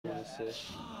this city?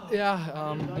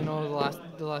 Yeah, you know,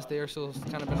 the last day or so has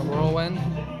kind of been a whirlwind,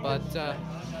 but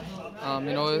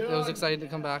you know, it was exciting to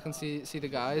come back and see the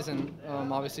guys, and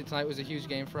obviously tonight was a huge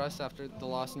game for us after the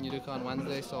loss in Utica on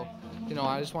Wednesday. So, you know,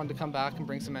 I just wanted to come back and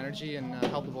bring some energy and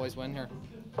help the boys win here.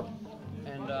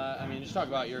 And I mean, just talk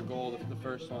about your goal, the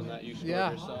first one that you scored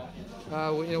yourself. You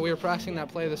know, we were practicing that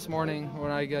play this morning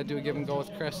when I do a give and go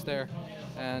with Chris there,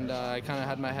 and I kind of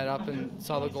had my head up and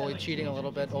saw the goalie cheating a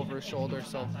little bit over his shoulder.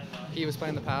 So he was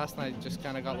playing the pass, and I just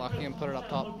kind of got lucky and put it up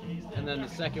top. And then the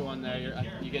second one there,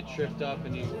 you get tripped up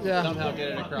and you somehow get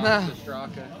it across to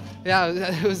Straka. Yeah,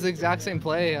 it was the exact same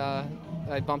play.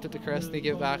 I bumped it to Chris, and he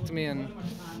gave it back to me, and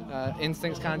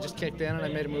instincts kind of just kicked in, and I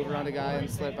made a move around a guy and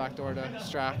slid back door to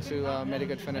Strax, who made a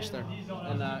good finish there.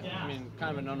 And I mean,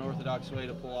 kind of an unorthodox way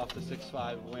to pull off the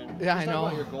 6-5 win. Yeah, I know.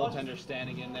 About your goaltender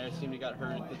standing in there, it seemed he got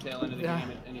hurt at the tail end of the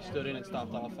game, and he stood in and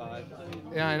stopped all 5.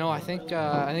 Yeah, I know. I think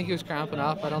he was cramping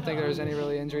up. I don't think there was any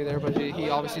really injury there, but he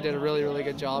obviously did a really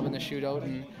good job in the shootout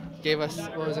and gave us,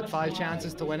 what was it, 5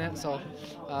 chances to win it. So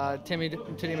Timmy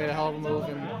made a hell of a move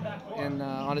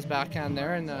on his backhand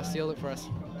there and sealed it for us.